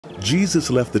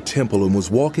Jesus left the temple and was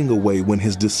walking away when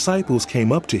his disciples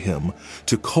came up to him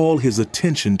to call his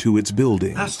attention to its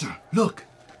building. Master, look!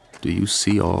 Do you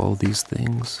see all these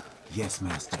things? Yes,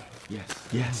 Master.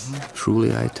 Yes.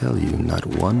 Truly I tell you, not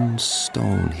one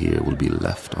stone here will be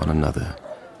left on another.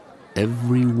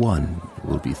 Every one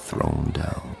will be thrown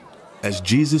down. As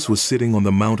Jesus was sitting on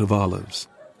the Mount of Olives,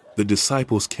 the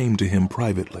disciples came to him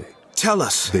privately. Tell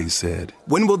us, they said,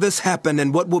 when will this happen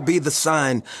and what will be the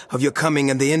sign of your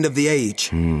coming and the end of the age?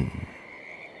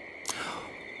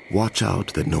 Watch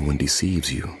out that no one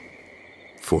deceives you.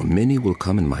 For many will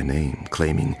come in my name,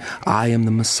 claiming, I am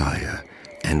the Messiah,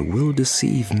 and will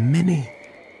deceive many.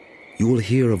 You will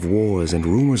hear of wars and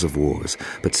rumors of wars,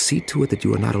 but see to it that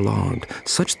you are not alarmed.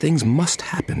 Such things must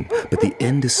happen, but the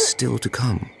end is still to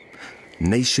come.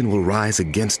 Nation will rise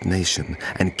against nation,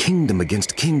 and kingdom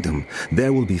against kingdom.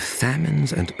 There will be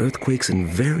famines and earthquakes in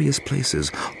various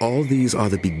places. All these are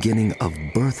the beginning of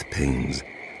birth pains.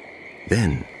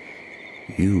 Then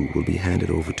you will be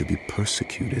handed over to be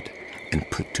persecuted and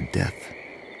put to death.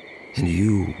 And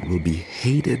you will be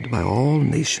hated by all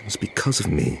nations because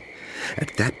of me.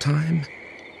 At that time,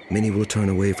 many will turn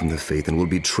away from the faith and will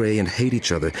betray and hate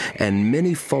each other, and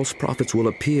many false prophets will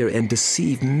appear and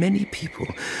deceive many people.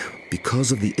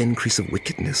 Because of the increase of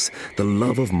wickedness, the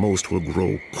love of most will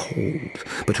grow cold,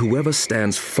 but whoever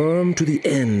stands firm to the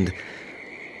end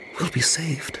will be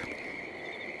saved.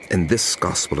 And this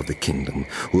gospel of the kingdom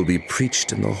will be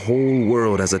preached in the whole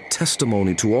world as a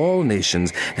testimony to all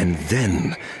nations, and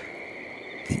then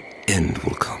the end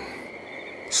will come.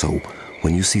 So,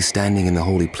 when you see standing in the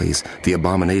holy place the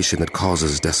abomination that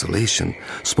causes desolation,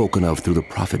 spoken of through the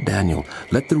prophet Daniel,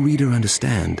 let the reader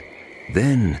understand.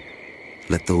 Then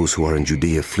let those who are in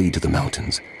Judea flee to the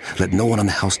mountains. Let no one on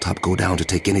the housetop go down to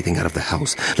take anything out of the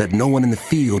house. Let no one in the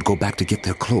field go back to get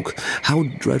their cloak. How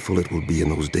dreadful it will be in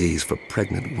those days for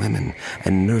pregnant women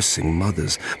and nursing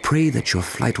mothers. Pray that your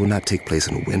flight will not take place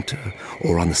in winter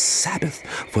or on the Sabbath,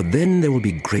 for then there will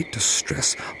be great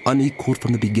distress, unequaled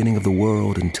from the beginning of the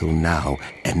world until now,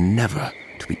 and never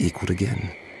to be equaled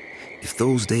again. If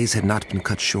those days had not been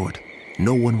cut short,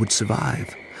 no one would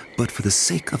survive. But for the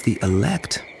sake of the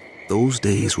elect, those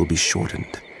days will be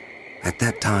shortened. At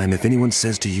that time, if anyone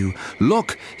says to you,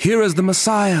 "Look, here is the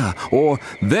Messiah," or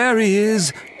 "There he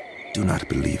is," do not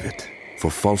believe it. For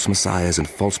false messiahs and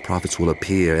false prophets will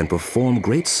appear and perform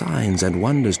great signs and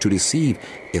wonders to deceive,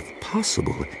 if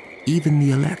possible, even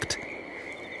the elect.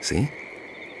 See,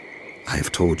 I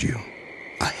have told you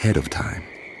ahead of time.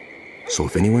 So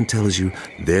if anyone tells you,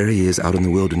 "There he is out in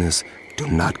the wilderness," do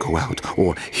not go out.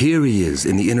 Or, "Here he is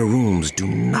in the inner rooms," do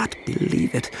not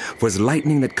believe it. For as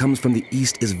lightning that comes from the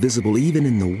east is visible even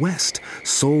in the west,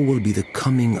 so will be the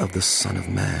coming of the Son of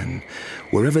Man.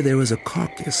 Wherever there is a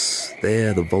carcass,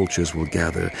 there the vultures will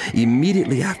gather.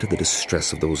 Immediately after the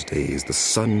distress of those days, the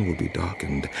sun will be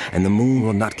darkened, and the moon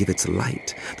will not give its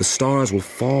light. The stars will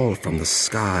fall from the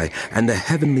sky, and the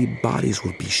heavenly bodies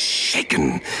will be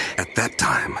shaken. At that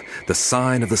time, the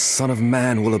sign of the Son of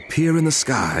Man will appear in the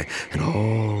sky, and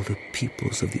all the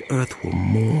peoples of the earth will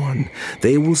mourn.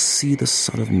 They will see the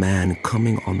Son of Man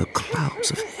coming on the clouds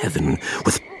of heaven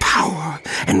with power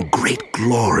and great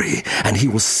glory, and he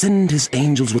will send his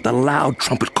angels with a loud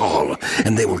trumpet call,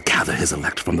 and they will gather his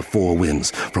elect from the four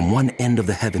winds, from one end of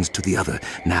the heavens to the other.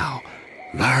 Now,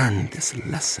 learn this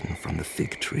lesson from the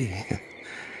fig tree.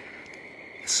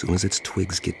 As soon as its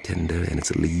twigs get tender and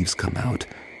its leaves come out,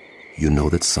 you know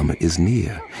that summer is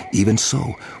near. Even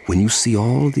so, when you see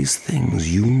all these things,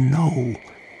 you know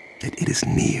that it is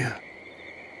near,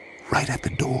 right at the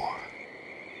door.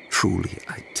 Truly,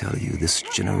 I tell you, this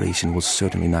generation will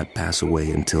certainly not pass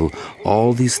away until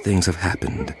all these things have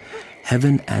happened.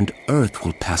 Heaven and earth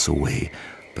will pass away,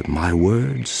 but my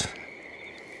words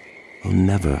will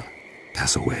never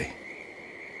pass away.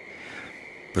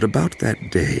 But about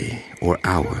that day or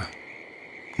hour,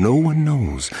 no one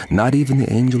knows, not even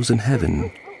the angels in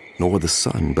heaven, nor the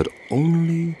Son, but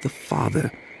only the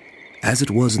Father. As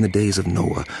it was in the days of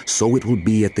Noah, so it will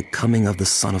be at the coming of the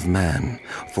Son of Man.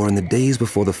 For in the days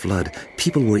before the flood,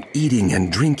 people were eating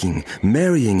and drinking,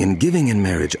 marrying and giving in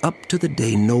marriage, up to the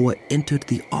day Noah entered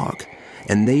the ark.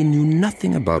 And they knew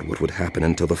nothing about what would happen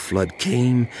until the flood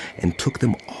came and took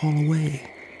them all away.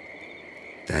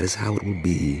 That is how it will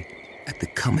be at the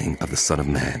coming of the Son of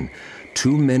Man.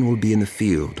 2 men will be in the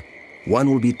field.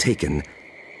 One will be taken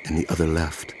and the other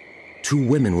left. 2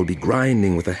 women will be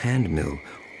grinding with a hand mill.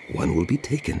 One will be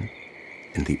taken,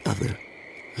 and the other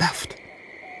left.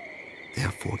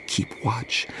 Therefore keep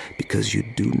watch, because you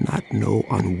do not know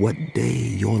on what day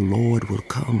your Lord will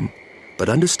come. But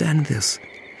understand this,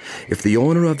 If the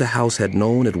owner of the house had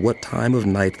known at what time of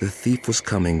night the thief was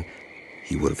coming,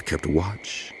 he would have kept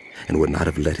watch and would not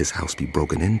have let his house be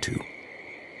broken into.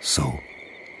 So,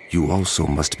 you also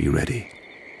must be ready,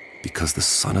 because the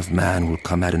Son of Man will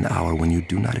come at an hour when you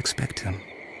do not expect him.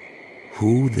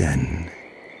 Who then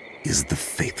is the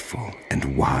faithful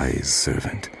and wise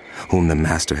servant whom the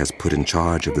master has put in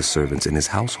charge of the servants in his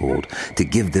household to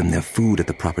give them their food at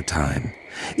the proper time?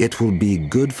 It will be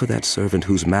good for that servant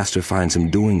whose master finds him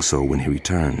doing so when he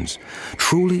returns.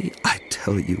 Truly, I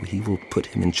tell you, he will put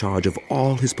him in charge of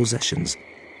all his possessions.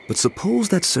 But suppose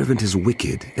that servant is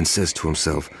wicked and says to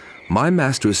himself, "My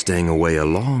master is staying away a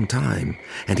long time,"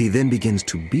 and he then begins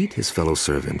to beat his fellow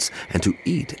servants and to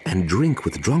eat and drink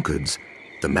with drunkards.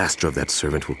 The master of that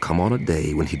servant will come on a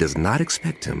day when he does not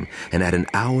expect him, and at an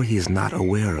hour he is not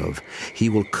aware of. He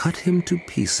will cut him to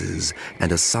pieces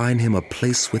and assign him a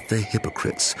place with the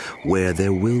hypocrites, where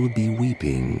there will be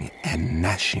weeping and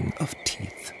gnashing of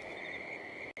teeth.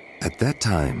 At that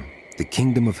time, the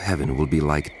kingdom of heaven will be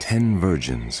like 10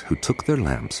 virgins who took their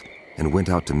lamps and went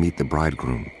out to meet the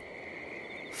bridegroom.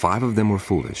 5 of them were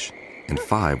foolish, and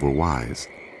 5 were wise.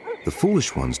 The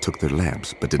foolish ones took their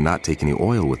lamps, but did not take any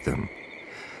oil with them.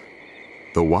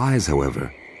 The wise,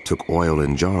 however, took oil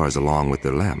in jars along with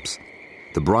their lamps.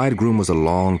 The bridegroom was a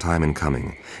long time in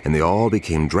coming, and they all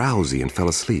became drowsy and fell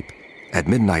asleep. At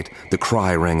midnight, the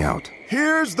cry rang out,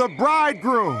 "Here's the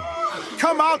bridegroom!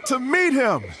 Come out to meet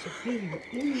him!"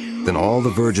 Then all the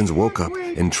virgins woke up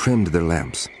and trimmed their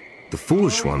lamps. The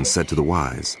foolish ones said to the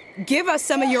wise, "Give us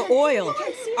some of your oil.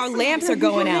 Our lamps are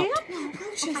going out."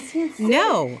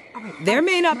 "No, there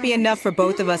may not be enough for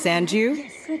both of us and you.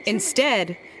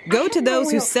 Instead, go to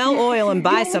those who sell oil and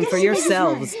buy some for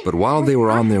yourselves." But while they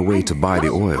were on their way to buy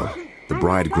the oil, the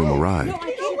bridegroom arrived.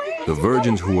 The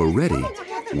virgins who were ready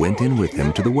went in with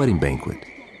him to the wedding banquet,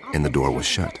 and the door was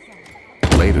shut.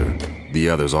 Later, the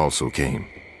others also came.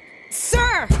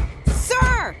 "Sir!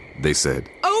 Sir!" They said,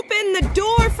 "Open the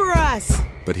door for us!"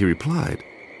 but he replied,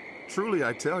 "Truly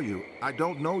I tell you, I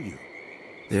don't know you."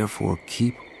 "Therefore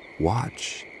keep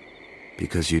watch,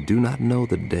 because you do not know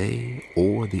the day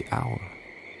or the hour."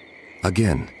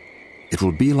 Again, it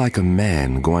will be like a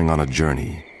man going on a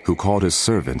journey who called his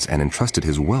servants and entrusted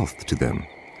his wealth to them.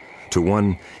 To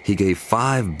one he gave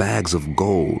 5 bags of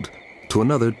gold, to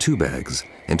another 2 bags,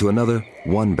 and to another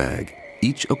 1 bag,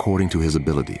 each according to his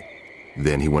ability.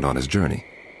 Then he went on his journey.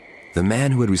 The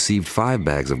man who had received 5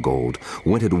 bags of gold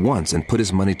went at once and put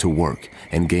his money to work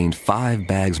and gained 5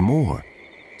 bags more.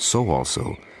 So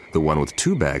also, the one with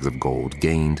 2 bags of gold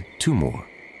gained 2 more.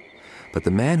 But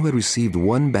the man who had received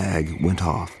 1 bag went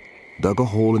off, dug a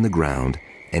hole in the ground,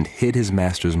 and hid his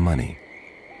master's money.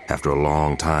 After a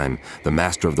long time, the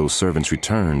master of those servants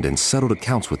returned and settled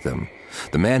accounts with them.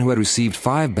 The man who had received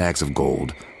 5 bags of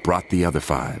gold brought the other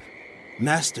 5.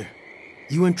 "Master,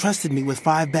 you entrusted me with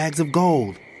 5 bags of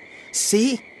gold.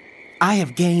 See, I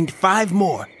have gained 5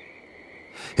 more."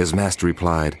 His master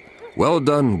replied, "Well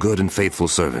done, good and faithful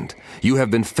servant. You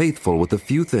have been faithful with a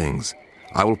few things.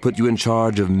 I will put you in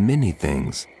charge of many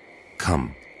things.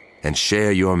 Come and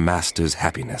share your master's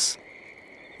happiness."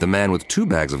 The man with 2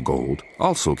 bags of gold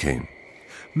also came.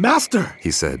 "Master,"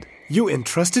 he said, "you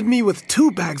entrusted me with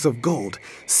 2 bags of gold.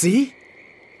 See,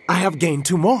 I have gained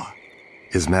 2 more."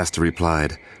 His master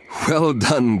replied, "Well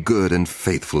done, good and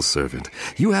faithful servant.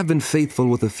 You have been faithful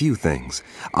with a few things.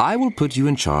 I will put you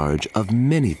in charge of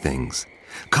many things.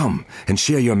 Come and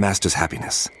share your master's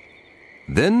happiness."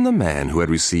 Then the man who had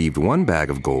received 1 bag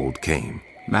of gold came.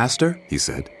 "Master," he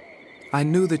said, "I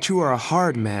knew that you are a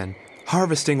hard man,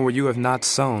 harvesting where you have not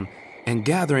sown, and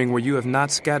gathering where you have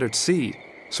not scattered seed.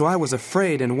 So I was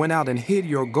afraid and went out and hid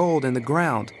your gold in the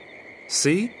ground.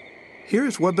 See, here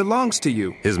is what belongs to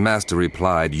you." His master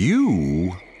replied,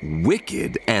 "You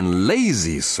wicked and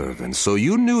lazy servant, so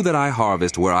you knew that I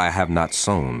harvest where I have not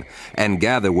sown, and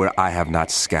gather where I have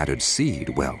not scattered seed.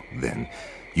 Well, then,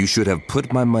 you should have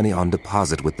put my money on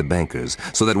deposit with the bankers,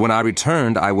 so that when I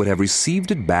returned I would have received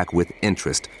it back with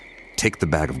interest. Take the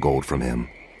bag of gold from him,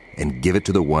 and give it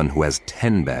to the one who has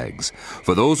 10 bags.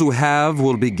 For those who have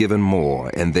will be given more,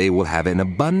 and they will have in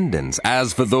abundance.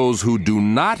 As for those who do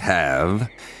not have,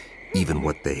 even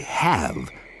what they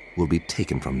have will be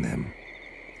taken from them.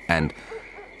 And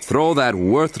throw that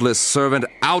worthless servant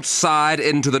outside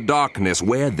into the darkness,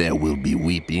 where there will be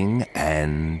weeping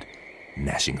and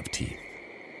gnashing of teeth.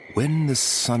 When the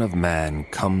Son of Man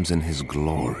comes in his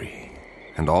glory,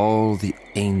 and all the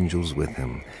angels with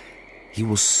him, he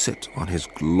will sit on his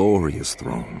glorious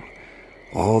throne.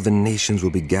 All the nations will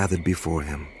be gathered before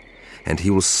him, and he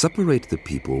will separate the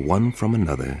people one from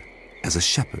another, as a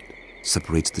shepherd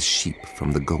separates the sheep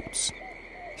from the goats.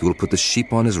 He will put the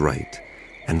sheep on his right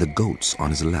and the goats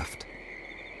on his left.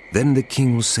 Then the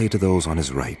king will say to those on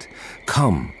his right,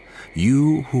 "Come,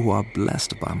 you who are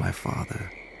blessed by my Father,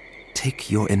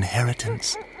 take your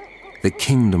inheritance, the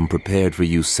kingdom prepared for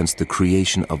you since the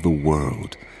creation of the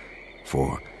world.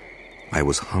 For I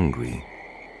was hungry,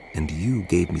 and you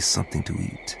gave me something to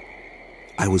eat.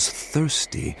 I was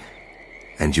thirsty,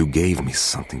 and you gave me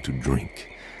something to drink.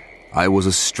 I was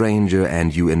a stranger,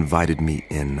 and you invited me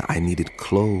in. I needed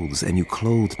clothes, and you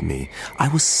clothed me. I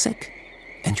was sick,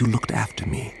 and you looked after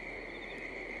me.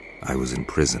 I was in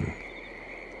prison,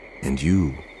 and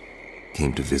you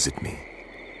came to visit me."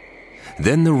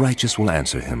 Then the righteous will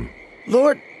answer him,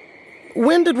 Lord,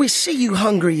 when did we see you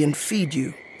hungry and feed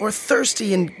you, or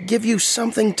thirsty and give you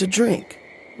something to drink?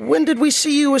 When did we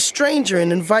see you a stranger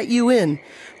and invite you in,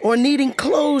 or needing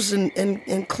clothes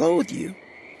and clothe you?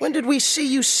 When did we see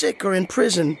you sick or in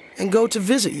prison and go to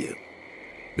visit you?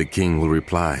 The king will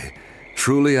reply,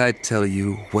 "Truly I tell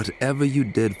you, whatever you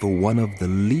did for one of the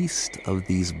least of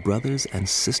these brothers and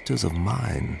sisters of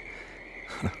mine,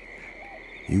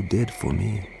 you did for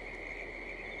me."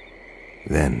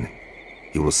 Then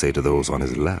he will say to those on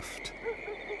his left,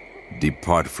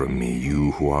 "Depart from me,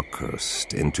 you who are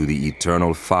cursed, into the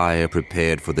eternal fire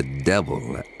prepared for the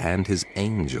devil and his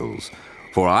angels.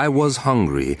 For I was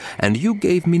hungry, and you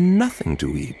gave me nothing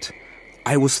to eat.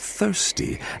 I was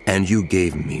thirsty, and you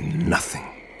gave me nothing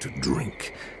to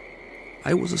drink.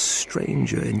 I was a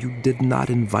stranger, and you did not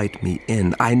invite me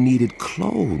in. I needed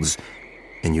clothes,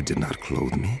 and you did not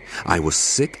clothe me. I was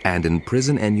sick and in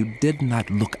prison, and you did not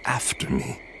look after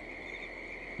me."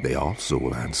 They also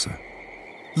will answer,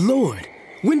 Lord,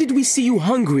 when did we see you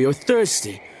hungry or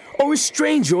thirsty, or a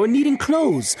stranger or needing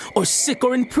clothes, or sick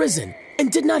or in prison, and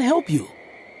did not help you?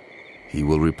 He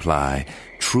will reply,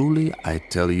 "Truly I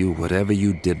tell you, whatever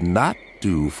you did not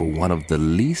do for one of the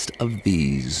least of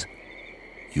these,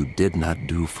 you did not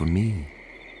do for me."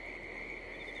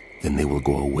 Then they will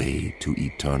go away to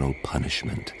eternal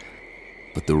punishment,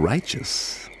 but the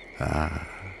righteous,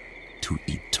 to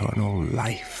eternal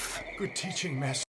life. Good teaching, Master.